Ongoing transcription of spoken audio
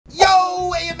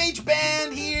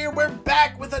AMHBAND here. We're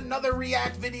back with another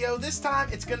react video. This time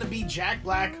it's gonna be Jack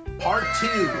Black Part 2.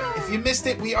 If you missed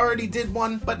it, we already did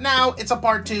one, but now it's a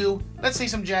Part 2. Let's see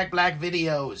some Jack Black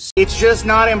videos. It's just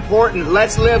not important.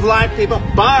 Let's live life, people.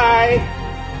 Bye.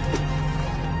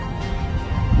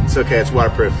 It's okay, it's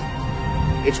waterproof.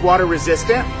 It's water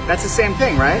resistant. That's the same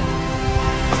thing, right?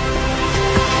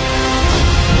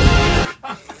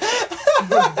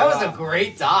 That was a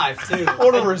great dive, too.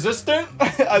 Water resistant?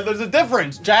 There's a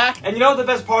difference, Jack. And you know what the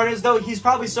best part is, though? He's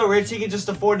probably so rich he can just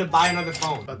afford to buy another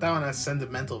phone. But that one has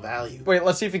sentimental value. Wait,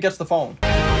 let's see if he gets the phone.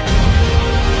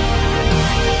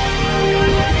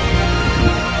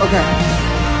 Okay.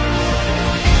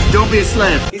 Don't be a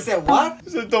slave. He said what?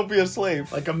 He said don't be a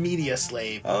slave. Like a media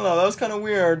slave. I don't know, that was kind of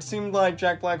weird. It seemed like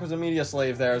Jack Black was a media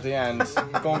slave there at the end.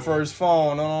 Going for his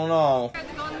phone, I don't know.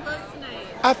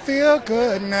 I feel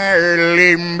good now.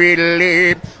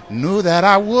 Knew that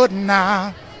I would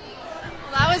not.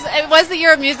 Well, it was the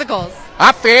year of musicals.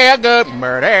 I feel good,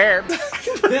 murder.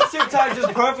 This TikTok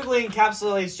just perfectly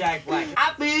encapsulates Jack Black.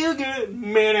 I feel good,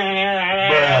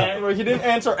 man. He didn't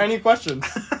answer any questions.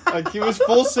 Like, he was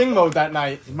full sing mode that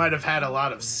night. He might have had a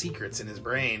lot of secrets in his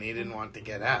brain he didn't want to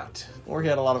get out. Or he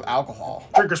had a lot of alcohol.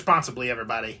 Drink responsibly,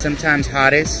 everybody. Sometimes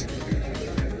hotties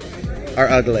are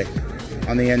ugly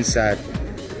on the inside.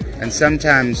 And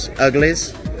sometimes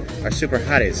uglies are super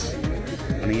hotties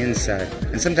on the inside.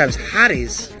 And sometimes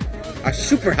hotties are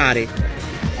super hottie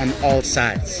on all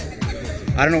sides.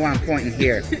 I don't know why I'm pointing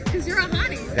here. Because you're a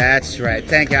hottie. That's right.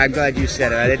 Thank you. I'm glad you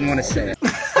said it. I didn't want to say it.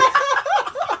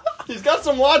 He's got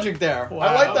some logic there. Wow.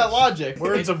 I like that logic.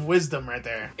 Words of wisdom right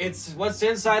there. It's what's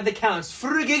inside that counts.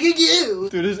 Dude,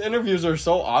 Dude, his interviews are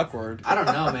so awkward. I don't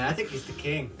know, man. I think he's the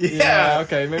king. Yeah,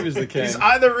 okay, maybe he's the king. He's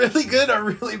either really good or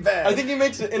really bad. I think he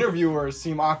makes the interviewers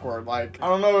seem awkward. Like, I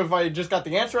don't know if I just got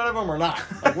the answer out of him or not.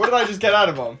 Like, what did I just get out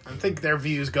of him? I think their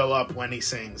views go up when he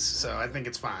sings, so I think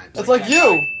it's fine. It's like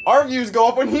you. Our views go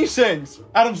up when he sings.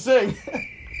 Adam, sing.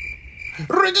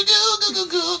 All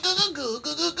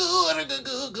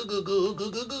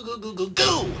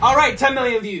right, 10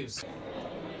 million views.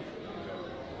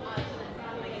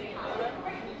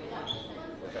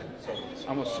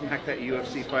 Almost smacked that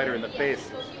UFC fighter in the face.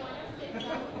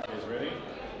 Ready?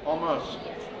 Almost.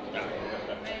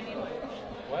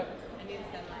 What?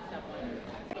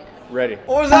 Ready.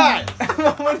 What was that?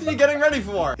 What is he getting ready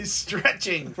for? He's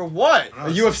stretching. For what? A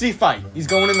UFC fight. He's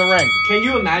going in the ring. Can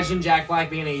you imagine Jack Black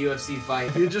being in a UFC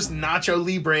fight? He'd just Nacho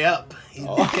Libre up. He'd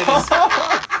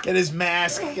get his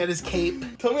mask, get his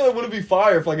cape. Tell me that wouldn't be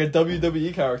fire if like a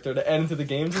WWE character to add into the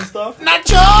games and stuff.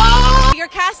 Nacho! You're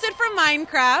casted for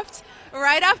Minecraft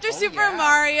right after Super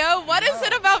Mario. What is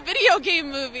it about video game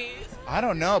movies? I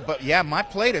don't know, but yeah, my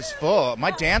plate is full.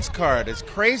 My dance card is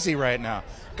crazy right now.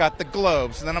 Got the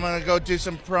globes, and then I'm gonna go do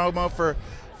some promo for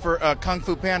Kung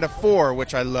Fu Panda 4,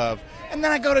 which I love. And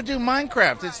then I go to do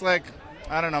Minecraft. It's like,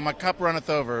 I don't know, my cup runneth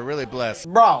over. Really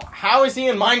blessed. Bro, how is he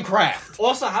in Minecraft?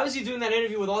 Also, how is he doing that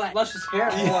interview with all that luscious hair?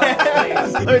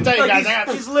 Let me tell you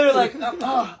guys, he's literally like,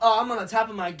 I'm on the top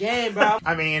of my game, bro.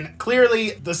 I mean,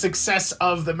 clearly the success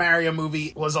of the Mario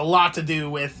movie was a lot to do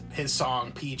with his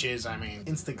song Peaches. I mean,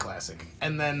 instant classic.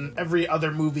 And then every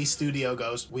other movie studio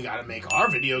goes, we gotta make our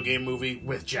video game movie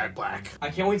with Jack Black.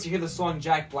 I can't wait to hear the song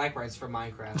Jack Black writes for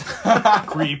Minecraft.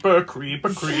 Creeper,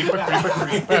 creeper, creeper, creeper,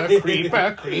 creeper,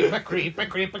 creeper, creeper, creeper,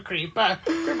 creeper, creeper,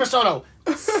 creeper solo.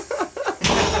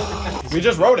 We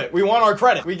just wrote it. We want our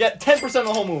credit. We get 10% of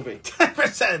the whole movie.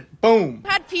 10%. Boom.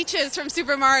 Had Peaches from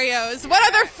Super Mario's. What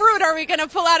other fruit are we gonna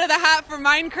pull out of the hat for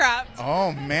Minecraft?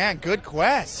 Oh man, good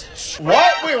quest.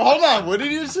 What? Wait, hold on. What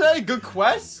did you say? Good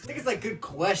quest? I think it's like good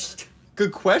quest.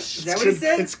 Good quest? Is that what he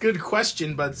said? It's good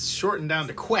question, but it's shortened down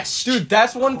to quest. Dude,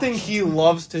 that's one thing he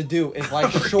loves to do is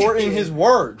like shorten his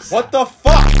words. What the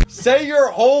fuck? Say your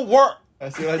whole word. I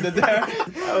see what I did there.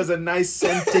 That was a nice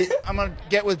sentence. I'm gonna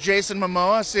get with Jason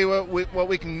Momoa, see what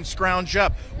we can scrounge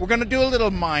up. We're gonna do a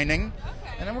little mining,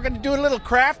 and then we're gonna do a little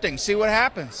crafting, see what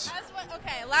happens.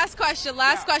 Okay, last question.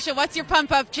 What's your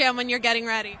pump-up jam when you're getting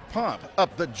ready? Pump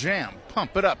up the jam,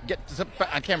 pump it up,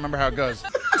 I can't remember how it goes.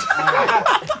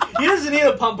 He doesn't need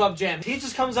a pump-up jam. He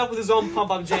just comes up with his own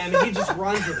pump-up jam and he just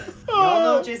runs with it.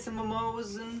 Y'all know Jason Momoa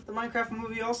was in the Minecraft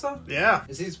movie also? Yeah.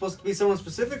 Is he supposed to be someone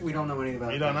specific? We don't know anything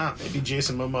about it. We don't know. Maybe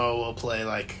Jason Momoa will play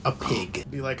like a pig.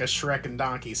 Be like a Shrek and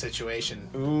Donkey situation.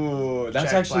 Ooh,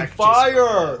 that's Jack actually Black,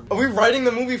 fire. Are we writing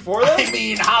the movie for them? I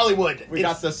mean, Hollywood. We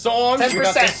got the songs, 10%. we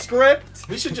got the script.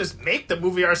 We should just make the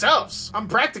movie ourselves. I'm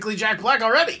practically Jack Black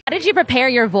already. How did you prepare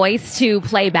your voice to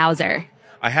play Bowser?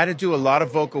 I had to do a lot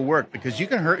of vocal work because you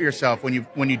can hurt yourself when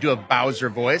you do a Bowser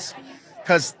voice,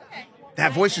 because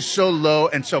that voice is so low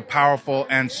and so powerful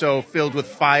and so filled with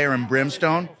fire and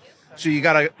brimstone. So you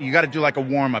gotta do like a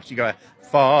warm up. So you gotta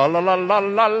fa la la la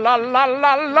la la la la la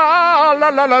la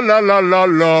la la la la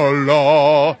la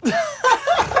la.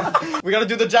 We gotta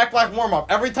do the Jack Black warm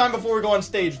up every time before we go on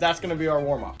stage. That's gonna be our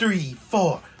warm up. 3,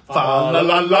 4. Fa la la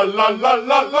la la la la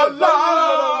la la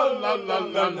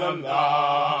la la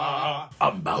la.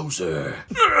 I'm Bowser.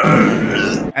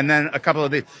 And then a couple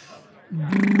of these.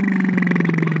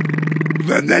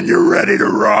 And then you're ready to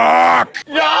rock.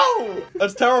 No,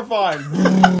 that's terrifying.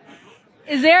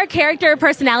 Is there a character or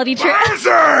personality trait?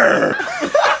 Bowser!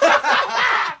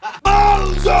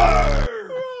 Bowser!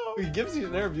 He gives these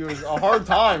interviewers a hard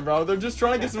time, bro. They're just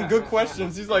trying to get some good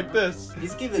questions. He's like this.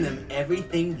 He's giving them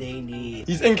everything they need.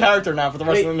 He's in character now for the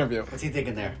rest of the interview. What's he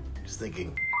thinking there? Just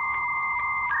thinking.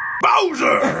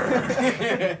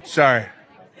 Bowser! Sorry.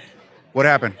 What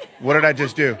happened? What did I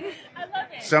just do?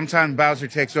 Sometimes Bowser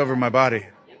takes over my body.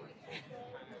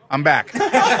 I'm back.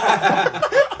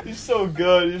 He's so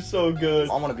good. He's so good.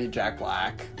 I want to be Jack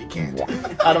Black. You can't.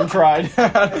 Adam tried.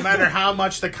 No matter how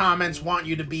much the comments want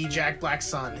you to be Jack Black's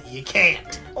son, you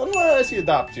can't. Unless he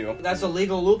adopts you. That's a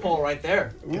legal loophole right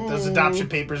there. Get those adoption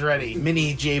papers ready.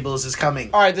 Mini Jables is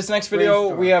coming. All right, this next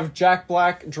video, we have Jack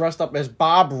Black dressed up as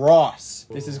Bob Ross.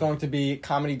 This is going to be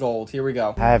comedy gold. Here we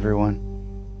go. Hi,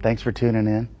 everyone. Thanks for tuning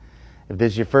in. If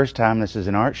this is your first time, this is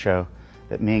an art show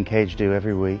that me and Cage do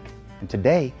every week. And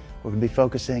today, we're going to be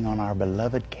focusing on our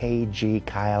beloved KG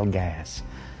Kyle Gass.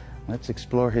 Let's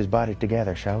explore his body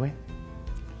together, shall we?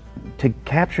 To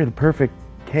capture the perfect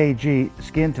KG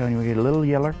skin tone, we get a little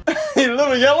yeller. A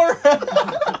little yeller?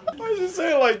 Why did you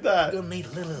say it like that? Gonna need a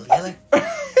little yellow.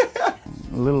 A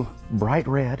little bright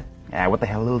red. Ah, what the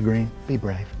hell, a little green. Be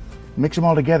brave. Mix them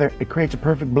all together, it creates a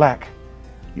perfect black.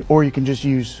 Or you can just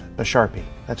use a Sharpie.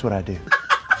 That's what I do.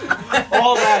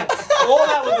 All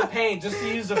that with the paint, just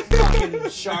to use a fucking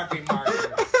Sharpie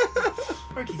marker.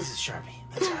 Ricky uses Sharpie.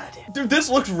 That's what I do. Dude, this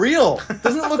looks real.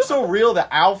 Doesn't it look so real? The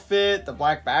outfit, the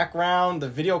black background, the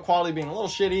video quality being a little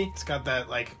shitty. It's got that,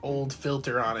 like, old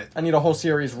filter on it. I need a whole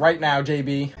series right now,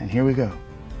 JB. And here we go.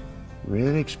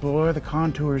 Really explore the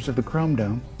contours of the chrome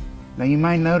dome. Now you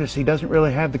might notice he doesn't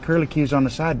really have the curlicues on the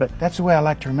side, but that's the way I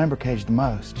like to remember Cage the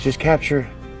most. Just capture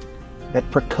that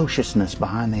precociousness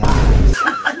behind the eyes.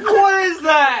 What is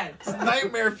that? It's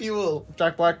nightmare fuel.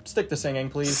 Jack Black, stick to singing,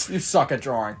 please. You suck at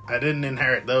drawing. I didn't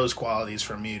inherit those qualities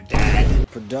from you, Dad.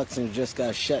 Production just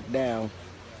got shut down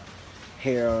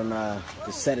here on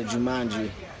the set of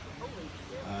Jumanji.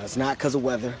 It's not because of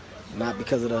weather, not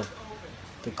because of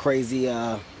the crazy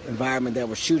environment that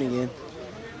we're shooting in.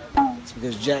 It's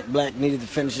because Jack Black needed to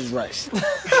finish his rice.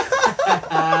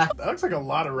 That looks like a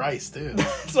lot of rice, too.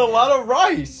 It's a lot of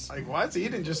rice. Like, why is he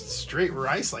eating just straight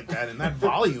rice like that in that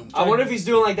volume? I wonder if he's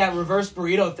doing like that reverse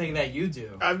burrito thing that you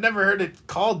do. I've never heard it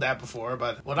called that before,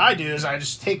 but what I do is I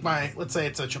just take my, let's say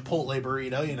it's a Chipotle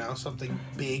burrito, you know, something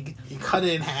big. You cut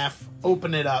it in half,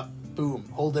 open it up, boom,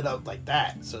 hold it up like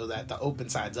that so that the open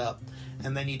side's up.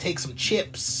 And then you take some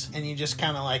chips and you just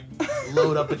kind of like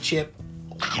load up a chip.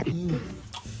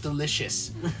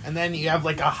 Delicious. And then you have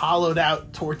like a hollowed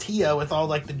out tortilla with all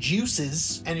like the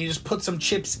juices and you just put some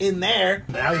chips in there.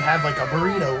 Now you have like a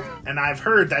burrito. And I've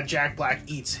heard that Jack Black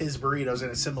eats his burritos in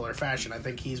a similar fashion. I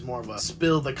think he's more of a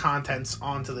spill the contents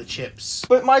onto the chips.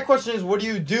 But my question is, what do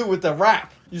you do with the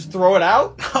wrap? You just throw it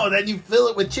out? Oh, then you fill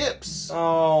it with chips.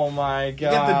 Oh my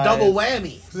god. You get the double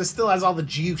whammy because it still has all the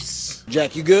juice.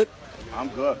 Jack, you good? I'm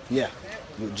good. Yeah.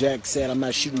 Well, Jack said I'm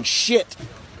not shooting shit.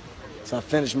 So I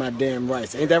finished my damn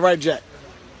rice. Ain't that right, Jack?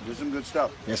 Do some good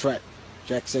stuff. That's right.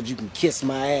 Jack said you can kiss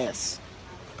my ass.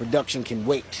 Production can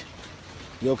wait.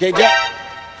 You okay, Jack?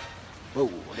 Whoa.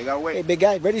 They gotta wait. Hey, big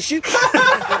guy, ready to shoot?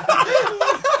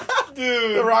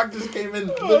 Dude. The Rock just came in,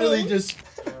 literally just...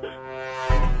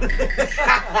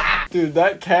 Dude,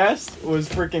 that cast was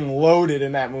freaking loaded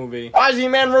in that movie. Ozzy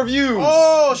Man Reviews!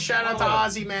 Oh, shout out to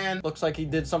Ozzy Man. Looks like he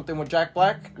did something with Jack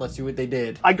Black. Let's see what they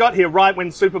did. I got here right when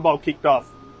Super Bowl kicked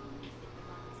off.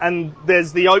 And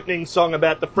there's the opening song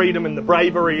about the freedom and the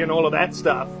bravery and all of that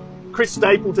stuff. Chris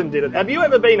Stapleton did it. Have you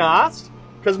ever been asked?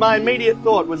 Because my immediate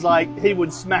thought was like, he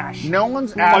would smash. No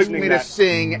one's asked opening me that. to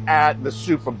sing at the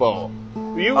Super Bowl.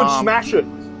 You would smash it.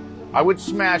 I would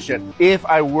smash it if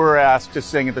I were asked to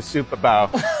sing at the Super Bowl.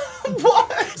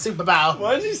 What? Super Bowl.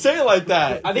 Why did you say it like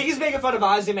that? I think he's making fun of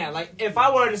Ozzy Man. Like, if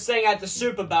I wanted to sing at the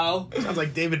Super Bowl... Sounds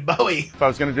like David Bowie. If I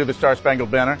was going to do the Star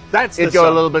Spangled Banner, That's it'd the go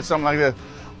song. a little bit something like this.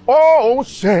 Oh,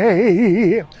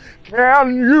 say,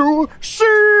 can you see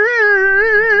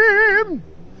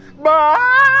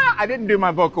my... I didn't do my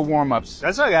vocal warm-ups.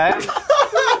 That's okay.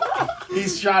 He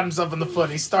shot himself in the foot.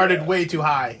 He started way too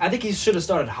high. I think he should have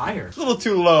started higher. It's a little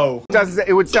too low.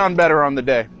 It would sound better on the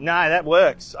day. No, that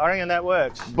works. I reckon that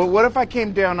works. But what if I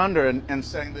came down under and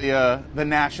sang the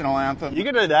national anthem? You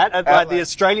can do that at like the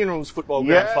Australian rules football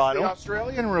grand Yes, final. the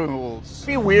Australian rules. It'd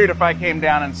be weird if I came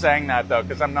down and sang that though,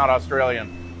 because I'm not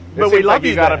Australian. But It we seems love like you.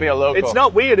 You gotta then. be a local. It's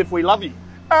not weird if we love you.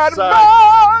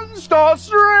 Advanced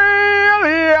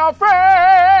Australia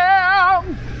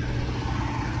fam.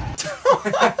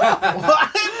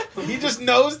 What? He just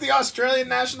knows the Australian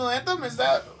national anthem? Is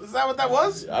that what that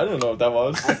was? I don't know what that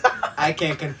was. I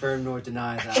can't confirm nor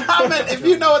deny that. Comment if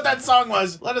you know what that song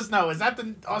was. Let us know. Is that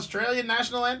the Australian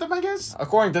national anthem, I guess?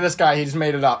 According to this guy, he just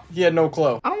made it up. He had no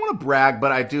clue. I don't want to brag,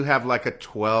 but I do have like a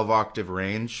 12-octave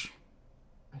range.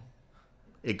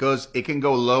 It can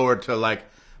go lower to like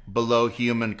below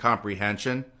human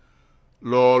comprehension.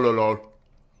 Lol.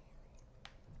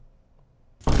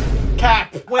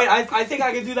 Cap. Wait, I think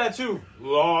I can do that too.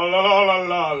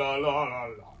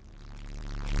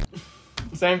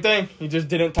 Same thing. He just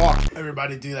didn't talk.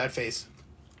 Everybody do that face.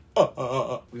 We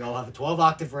all have a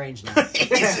 12-octave range now. What's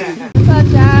up,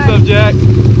 Jack? What's up, Jack?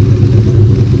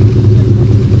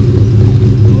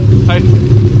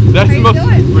 That's the most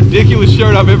ridiculous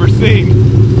shirt I've ever seen. You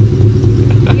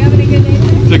having a good day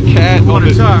today? It's a cat on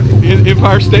the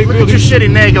Empire State Look at Building. your shitty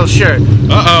Nagel shirt.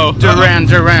 Uh-oh. Duran.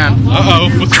 Uh-oh.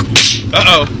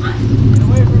 Uh-oh.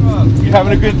 You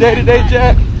having a good day today,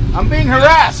 Jack? I'm being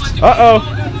harassed.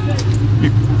 Uh-oh.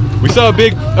 We saw a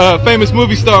big, famous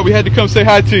movie star. We had to come say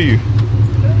hi to you.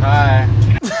 Hi.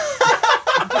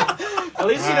 At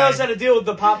least he knows how to deal with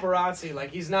the paparazzi. Like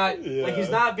he's not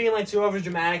being like too over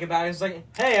dramatic about it. He's like,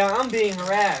 hey, I'm being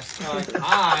harassed. I'm like,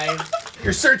 hi.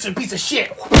 You're searching piece of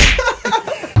shit.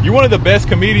 You're one of the best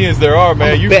comedians there are,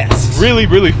 man. I'm the You best. really,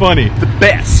 really funny. The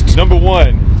best. Number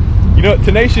one. You know,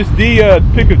 Tenacious D,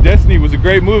 Pick of Destiny was a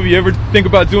great movie. You ever think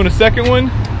about doing a second one?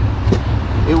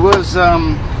 It was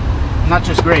not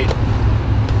just great.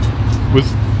 Was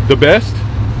the best?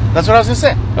 That's what I was gonna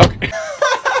say. Okay.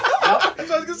 That's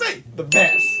what I was gonna say. The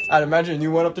best. I'd imagine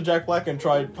you went up to Jack Black and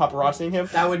tried paparazziing him.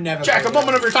 That would never. Jack, a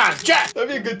moment of your time. Jack! That'd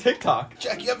be a good TikTok.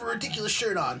 Jack, you have a ridiculous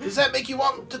shirt on. Does that make you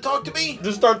want to talk to me?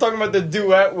 Just start talking about the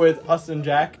duet with us and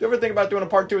Jack. You ever think about doing a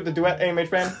part 2 with the duet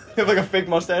AMHBAND? You have like a fake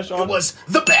mustache on. It was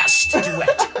the best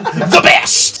duet. The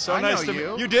best! So I nice know to you.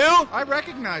 meet you. Do? I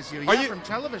recognize you. Are Yeah, you- from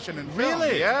television and film.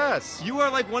 Really? Yes. You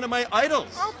are like one of my idols.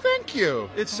 Oh, thank you.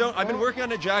 It's so. I've been working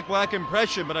on a Jack Black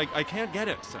impression, but I can't get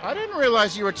it. So. I didn't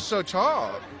realize you were so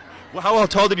tall. Well, how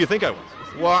tall did you think I was?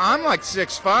 Well, I'm like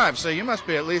 6'5", so you must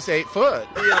be at least 8 foot.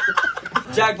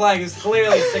 Jack Black is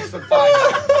clearly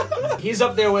 6'5". He's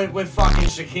up there with fucking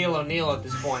Shaquille O'Neal at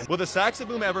this point. Will the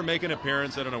Saxaboom ever make an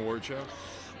appearance at an award show?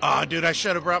 Oh, dude, I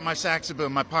should have brought my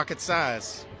saxophone, my pocket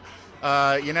size.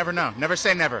 You never know. Never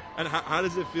say never. And how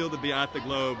does it feel to be at the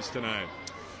Globes tonight?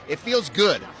 It feels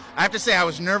good. I have to say I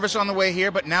was nervous on the way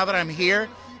here, but now that I'm here,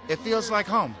 it feels like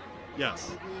home.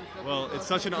 Yes. Well, it's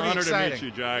such an Pretty honor exciting. to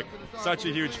meet you, Jack. Such a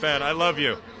huge fan. I love you.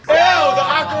 Ew, the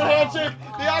awkward handshake!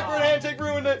 The awkward handshake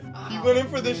ruined it. He went in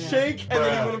for the shake, and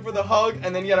then he went in for the hug,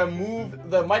 and then you gotta move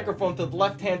the microphone to the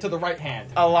left hand to the right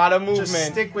hand. A lot of movement.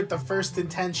 Just stick with the first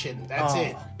intention. That's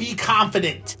it. Be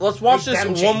confident. Let's watch Make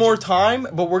them this change one more it. time,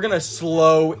 but we're gonna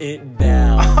slow it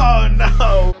down. Oh,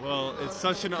 no. Well, it's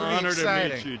such an Pretty honor to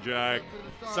exciting. meet you, Jack.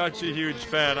 Such a huge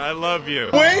fan. I love you.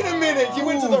 Wait a minute! He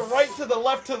went to the right, to the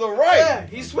left, to the right! Yeah,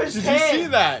 he switched Did hands. you see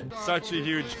that? Such a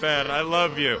huge fan. I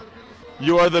love you.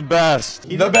 You are the best.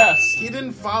 The best. He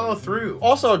didn't follow through.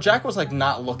 Also, Jack was like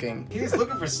not looking. He's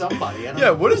looking for somebody. I don't Yeah,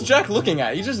 know. what is Jack looking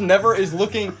at? He just never is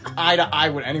looking eye to eye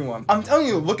with anyone. I'm telling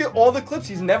you, look at all the clips.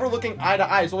 He's never looking eye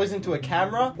to eye. He's always into a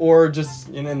camera or just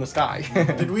in the sky.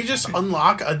 Did we just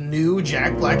unlock a new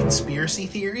Jack Black conspiracy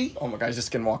theory? Oh my God, he's a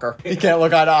skinwalker. He can't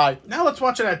look eye to eye. Now let's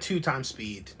watch it at 2x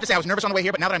speed. I was nervous on the way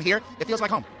here, but now that I'm here, it feels like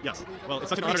home. Yes. Well, it's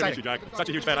such an Pretty honor to meet you, exciting. Jack. Such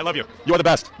a huge fan. I love you. You are the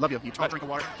best. Love you. You tall drink of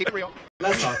water. Keep it real.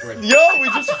 That's awkward. Yo, we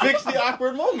just fixed the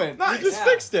awkward moment. Nice. We just Yeah.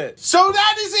 fixed it. So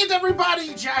that is it,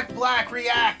 everybody. Jack Black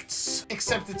reacts.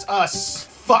 Except it's us.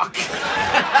 Fuck.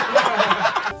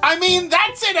 I mean,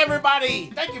 that's it,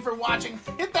 everybody. Thank you for watching.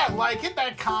 Hit that like, hit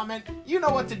that comment. You know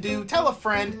what to do. Tell a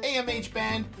friend. AMH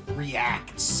Band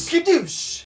reacts. Skadoosh.